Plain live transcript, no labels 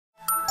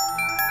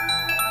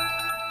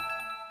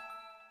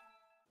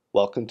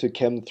Welcome to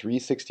Chem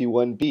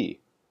 361B,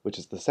 which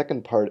is the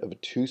second part of a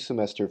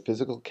two-semester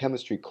physical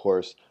chemistry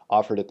course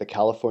offered at the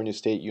California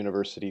State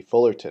University,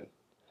 Fullerton.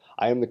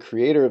 I am the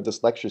creator of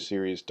this lecture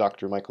series,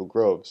 Dr. Michael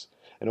Groves,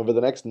 and over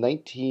the next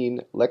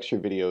 19 lecture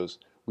videos,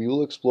 we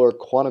will explore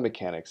quantum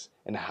mechanics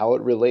and how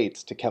it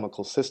relates to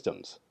chemical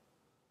systems.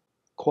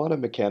 Quantum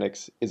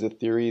mechanics is a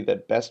theory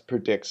that best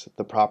predicts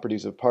the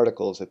properties of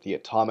particles at the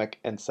atomic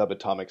and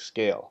subatomic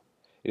scale.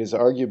 It is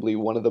arguably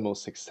one of the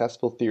most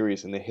successful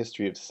theories in the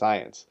history of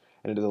science,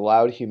 and it has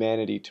allowed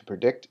humanity to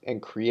predict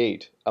and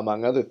create,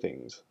 among other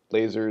things,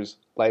 lasers,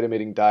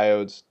 light-emitting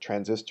diodes,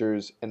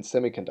 transistors, and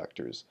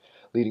semiconductors,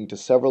 leading to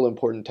several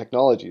important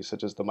technologies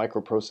such as the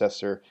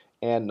microprocessor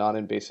and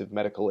non-invasive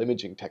medical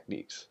imaging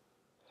techniques.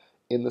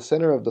 In the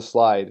center of the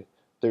slide,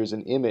 there's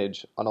an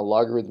image on a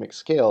logarithmic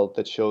scale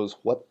that shows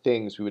what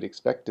things we would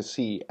expect to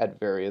see at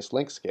various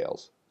length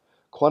scales.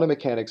 Quantum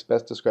mechanics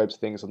best describes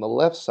things on the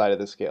left side of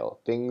the scale,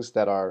 things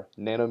that are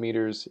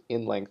nanometers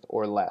in length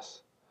or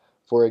less.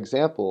 For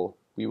example,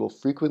 we will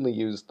frequently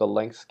use the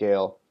length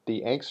scale,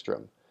 the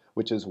angstrom,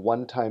 which is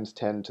 1 times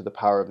 10 to the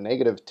power of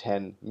negative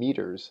 10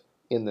 meters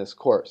in this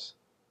course.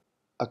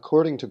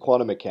 According to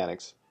quantum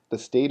mechanics, the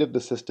state of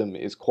the system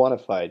is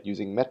quantified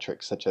using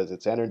metrics such as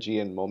its energy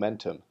and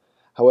momentum.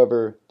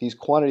 However, these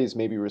quantities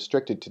may be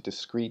restricted to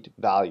discrete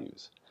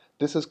values.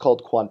 This is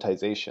called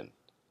quantization.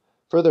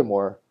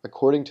 Furthermore,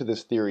 according to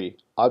this theory,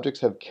 objects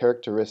have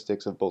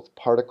characteristics of both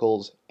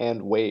particles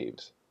and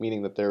waves,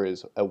 meaning that there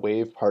is a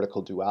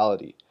wave-particle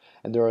duality,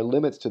 and there are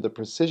limits to the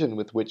precision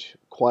with which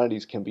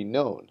quantities can be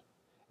known,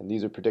 and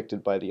these are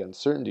predicted by the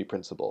uncertainty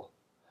principle.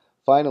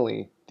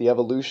 Finally, the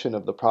evolution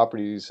of the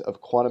properties of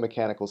quantum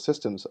mechanical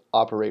systems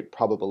operate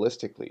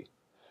probabilistically.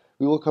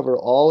 We will cover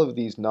all of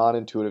these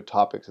non-intuitive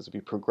topics as we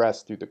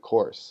progress through the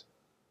course.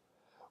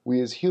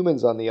 We as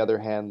humans, on the other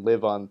hand,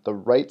 live on the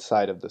right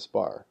side of this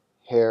bar.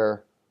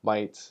 Hair,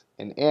 mites,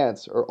 and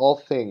ants are all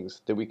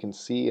things that we can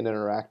see and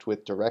interact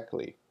with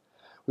directly.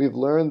 We have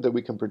learned that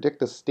we can predict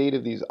the state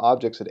of these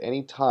objects at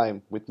any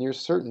time with near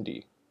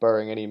certainty,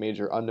 barring any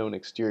major unknown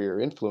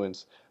exterior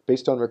influence,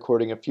 based on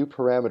recording a few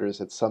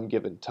parameters at some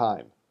given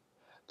time.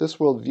 This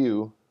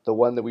worldview, the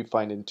one that we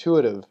find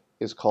intuitive,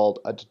 is called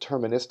a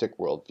deterministic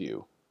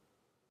worldview.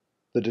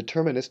 The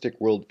deterministic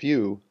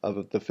worldview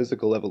of the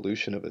physical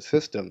evolution of a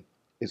system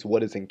is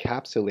what is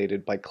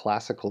encapsulated by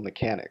classical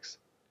mechanics.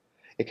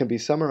 It can be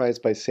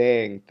summarized by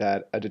saying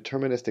that a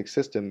deterministic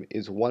system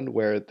is one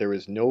where there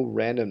is no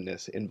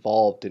randomness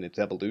involved in its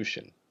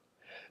evolution.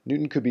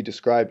 Newton could be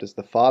described as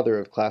the father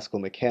of classical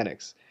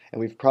mechanics, and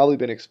we've probably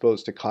been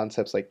exposed to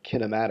concepts like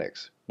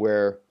kinematics,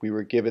 where we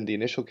were given the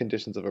initial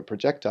conditions of a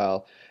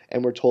projectile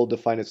and were told to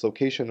find its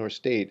location or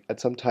state at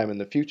some time in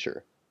the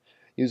future.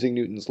 Using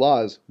Newton's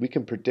laws, we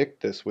can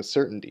predict this with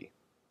certainty.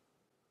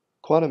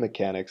 Quantum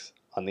mechanics,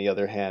 on the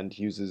other hand,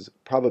 uses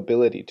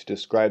probability to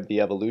describe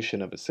the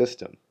evolution of a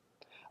system.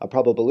 A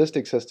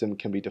probabilistic system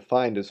can be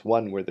defined as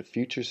one where the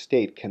future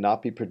state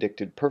cannot be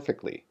predicted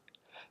perfectly.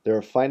 There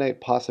are finite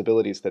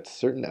possibilities that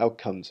certain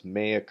outcomes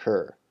may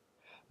occur.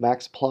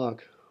 Max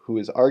Planck, who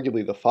is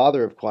arguably the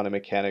father of quantum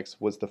mechanics,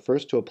 was the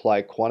first to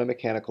apply quantum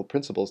mechanical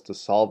principles to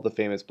solve the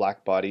famous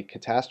black-body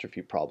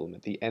catastrophe problem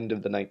at the end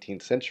of the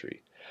 19th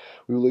century.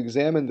 We will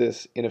examine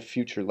this in a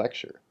future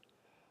lecture.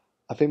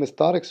 A famous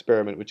thought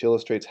experiment which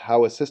illustrates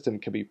how a system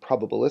can be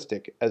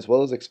probabilistic as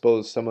well as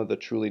expose some of the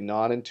truly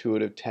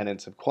non-intuitive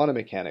tenets of quantum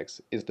mechanics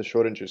is the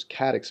Schrodinger's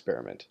cat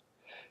experiment.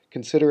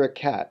 Consider a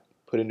cat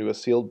put into a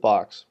sealed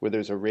box where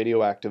there's a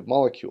radioactive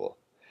molecule.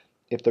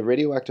 If the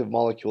radioactive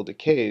molecule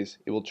decays,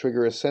 it will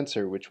trigger a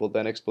sensor which will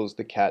then expose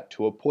the cat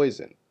to a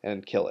poison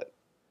and kill it.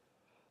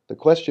 The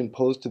question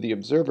posed to the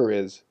observer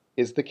is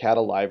the cat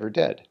alive or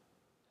dead?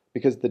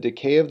 Because the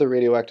decay of the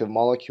radioactive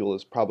molecule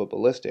is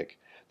probabilistic,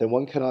 then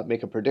one cannot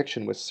make a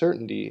prediction with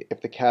certainty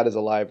if the cat is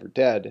alive or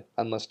dead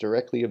unless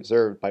directly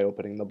observed by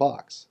opening the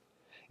box.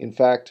 In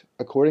fact,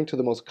 according to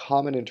the most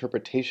common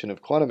interpretation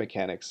of quantum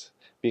mechanics,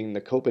 being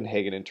the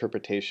Copenhagen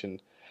interpretation,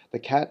 the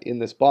cat in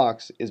this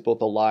box is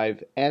both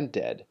alive and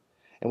dead,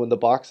 and when the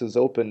box is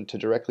opened to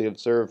directly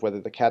observe whether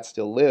the cat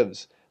still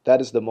lives, that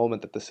is the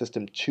moment that the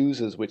system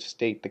chooses which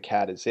state the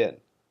cat is in.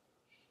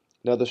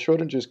 Now, the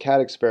Schrodinger's cat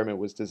experiment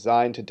was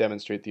designed to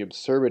demonstrate the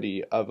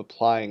absurdity of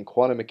applying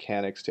quantum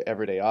mechanics to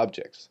everyday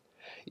objects.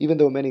 Even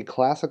though many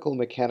classical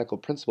mechanical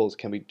principles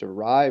can be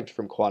derived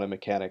from quantum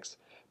mechanics,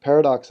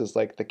 paradoxes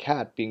like the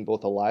cat being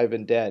both alive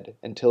and dead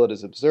until it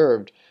is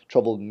observed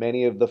troubled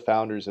many of the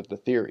founders of the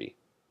theory.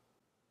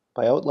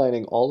 By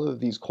outlining all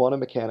of these quantum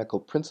mechanical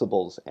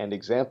principles and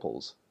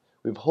examples,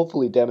 we've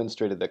hopefully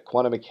demonstrated that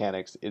quantum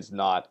mechanics is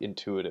not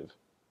intuitive.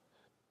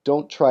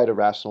 Don't try to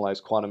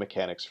rationalize quantum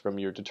mechanics from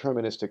your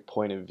deterministic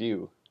point of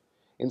view.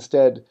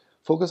 Instead,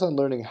 focus on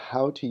learning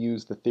how to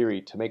use the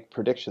theory to make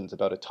predictions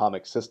about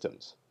atomic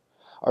systems.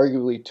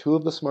 Arguably, two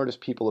of the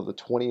smartest people of the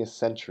 20th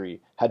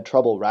century had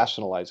trouble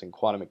rationalizing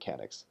quantum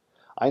mechanics.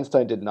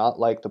 Einstein did not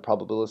like the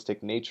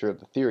probabilistic nature of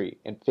the theory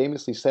and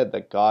famously said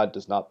that God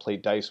does not play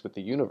dice with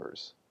the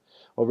universe.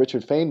 While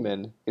Richard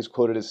Feynman is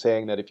quoted as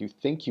saying that if you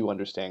think you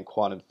understand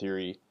quantum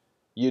theory,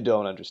 you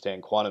don't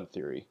understand quantum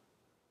theory.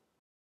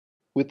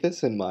 With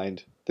this in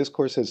mind, this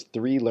course has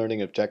 3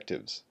 learning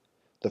objectives.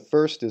 The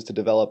first is to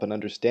develop an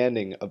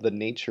understanding of the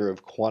nature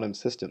of quantum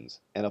systems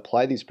and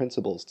apply these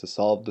principles to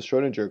solve the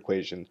Schrödinger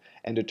equation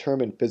and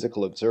determine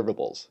physical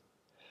observables.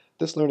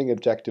 This learning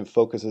objective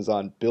focuses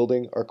on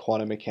building our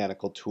quantum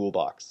mechanical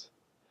toolbox.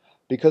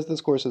 Because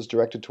this course is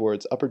directed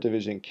towards upper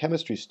division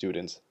chemistry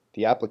students,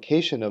 the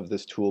application of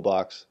this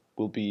toolbox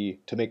will be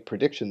to make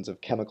predictions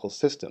of chemical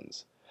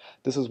systems.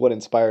 This is what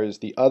inspires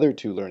the other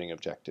 2 learning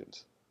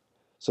objectives.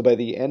 So by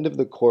the end of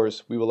the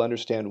course, we will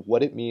understand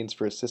what it means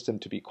for a system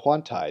to be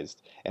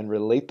quantized and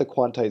relate the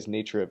quantized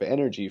nature of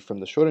energy from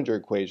the Schrödinger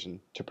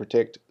equation to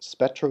predict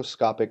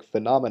spectroscopic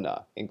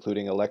phenomena,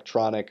 including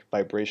electronic,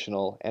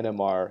 vibrational,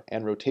 NMR,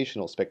 and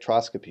rotational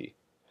spectroscopy.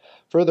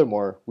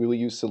 Furthermore, we will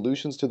use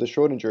solutions to the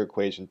Schrödinger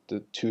equation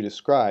to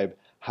describe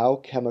how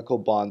chemical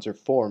bonds are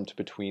formed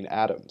between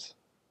atoms.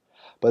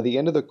 By the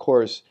end of the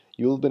course,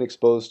 you will have been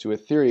exposed to a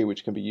theory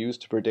which can be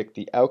used to predict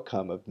the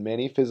outcome of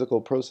many physical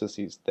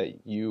processes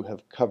that you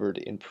have covered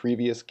in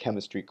previous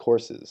chemistry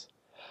courses.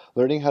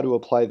 Learning how to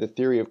apply the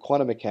theory of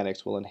quantum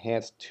mechanics will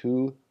enhance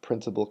 2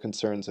 principal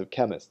concerns of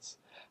chemists: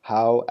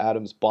 how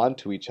atoms bond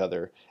to each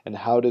other, and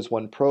how does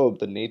one probe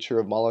the nature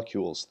of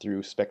molecules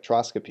through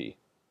spectroscopy.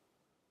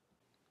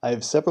 I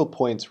have several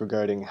points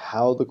regarding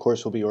how the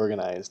course will be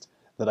organized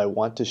that I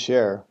want to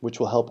share, which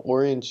will help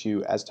orient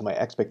you as to my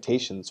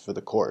expectations for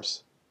the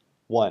course.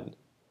 1.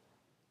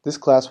 This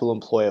class will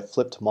employ a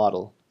flipped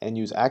model and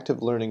use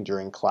active learning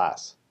during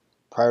class.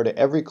 Prior to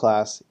every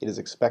class, it is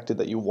expected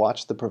that you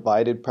watch the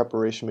provided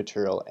preparation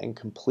material and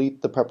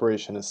complete the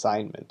preparation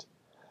assignment.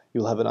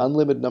 You will have an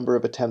unlimited number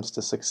of attempts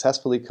to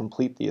successfully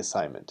complete the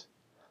assignment.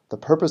 The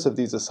purpose of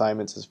these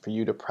assignments is for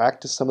you to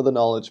practice some of the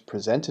knowledge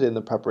presented in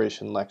the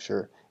preparation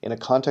lecture in a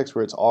context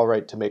where it's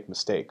alright to make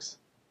mistakes.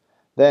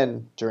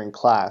 Then, during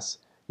class,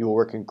 you will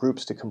work in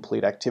groups to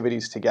complete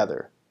activities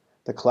together.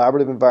 The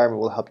collaborative environment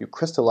will help you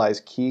crystallize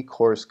key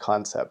course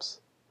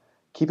concepts.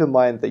 Keep in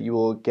mind that you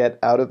will get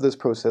out of this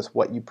process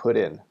what you put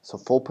in, so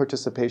full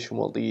participation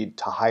will lead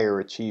to higher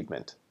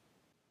achievement.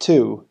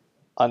 2.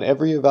 On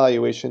every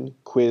evaluation,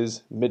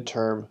 quiz,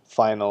 midterm,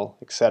 final,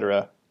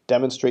 etc.,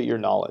 demonstrate your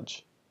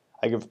knowledge.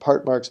 I give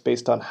part marks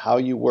based on how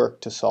you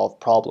work to solve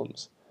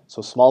problems,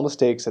 so small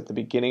mistakes at the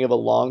beginning of a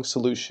long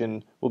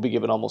solution will be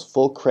given almost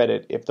full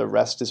credit if the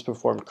rest is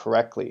performed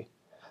correctly.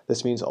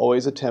 This means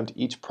always attempt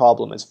each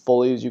problem as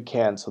fully as you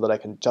can so that I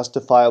can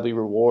justifiably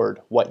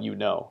reward what you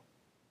know.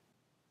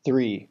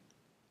 3.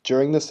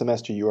 During the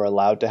semester you are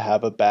allowed to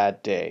have a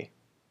bad day.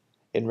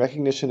 In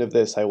recognition of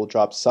this, I will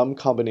drop some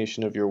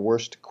combination of your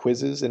worst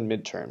quizzes and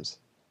midterms.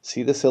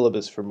 See the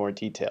syllabus for more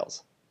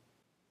details.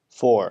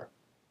 4.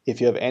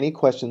 If you have any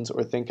questions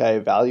or think I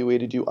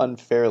evaluated you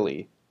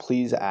unfairly,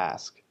 please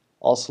ask.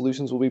 All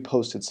solutions will be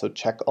posted, so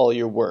check all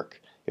your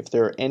work. If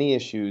there are any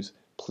issues,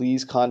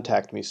 please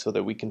contact me so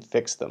that we can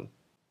fix them.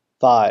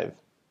 5.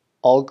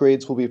 All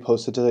grades will be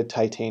posted to the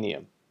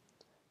Titanium.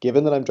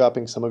 Given that I'm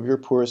dropping some of your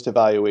poorest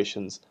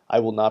evaluations, I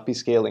will not be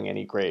scaling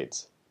any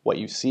grades. What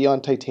you see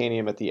on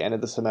Titanium at the end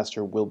of the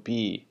semester will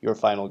be your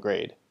final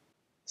grade.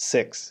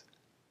 6.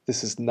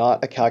 This is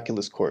not a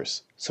calculus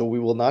course, so we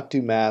will not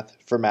do math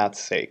for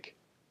math's sake.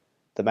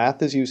 The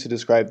math is used to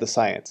describe the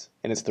science,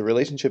 and it's the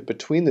relationship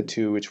between the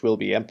two which will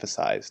be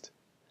emphasized.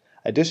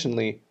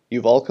 Additionally,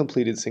 you've all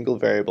completed single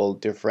variable,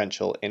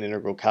 differential, and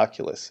integral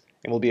calculus,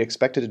 and will be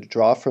expected to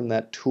draw from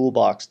that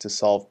toolbox to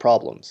solve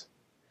problems.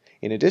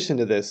 In addition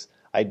to this,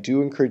 I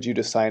do encourage you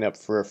to sign up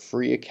for a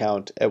free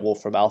account at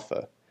Wolfram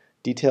Alpha.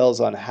 Details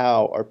on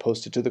how are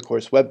posted to the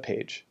course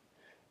webpage.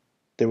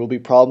 There will be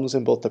problems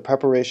in both the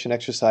preparation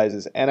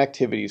exercises and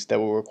activities that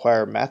will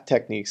require math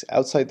techniques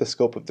outside the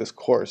scope of this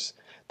course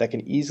that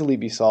can easily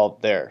be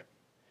solved there.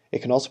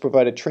 It can also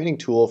provide a training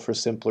tool for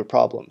simpler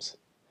problems.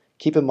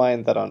 Keep in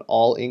mind that on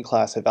all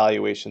in-class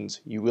evaluations,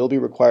 you will be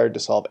required to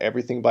solve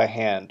everything by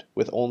hand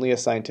with only a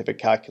scientific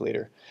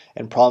calculator,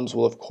 and problems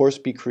will of course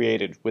be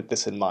created with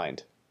this in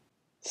mind.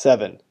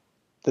 7.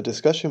 The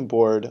discussion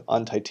board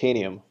on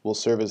Titanium will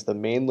serve as the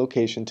main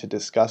location to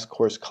discuss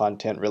course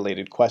content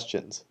related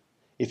questions.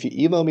 If you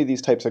email me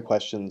these types of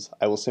questions,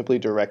 I will simply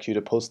direct you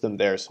to post them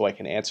there so I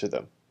can answer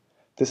them.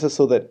 This is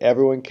so that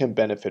everyone can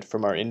benefit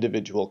from our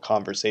individual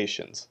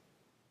conversations.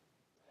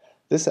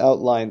 This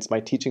outlines my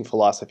teaching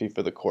philosophy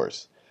for the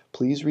course.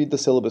 Please read the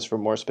syllabus for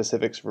more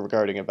specifics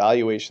regarding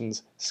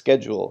evaluations,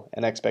 schedule,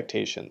 and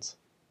expectations.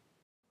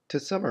 To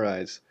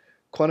summarize,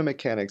 quantum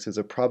mechanics is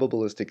a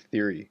probabilistic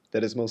theory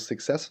that is most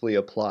successfully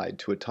applied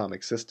to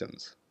atomic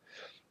systems.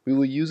 We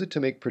will use it to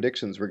make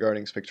predictions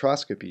regarding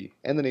spectroscopy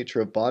and the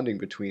nature of bonding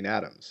between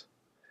atoms.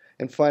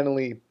 And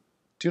finally,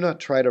 do not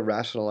try to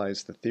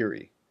rationalize the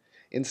theory.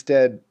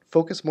 Instead,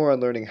 focus more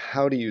on learning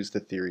how to use the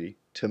theory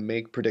to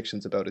make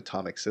predictions about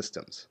atomic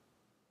systems.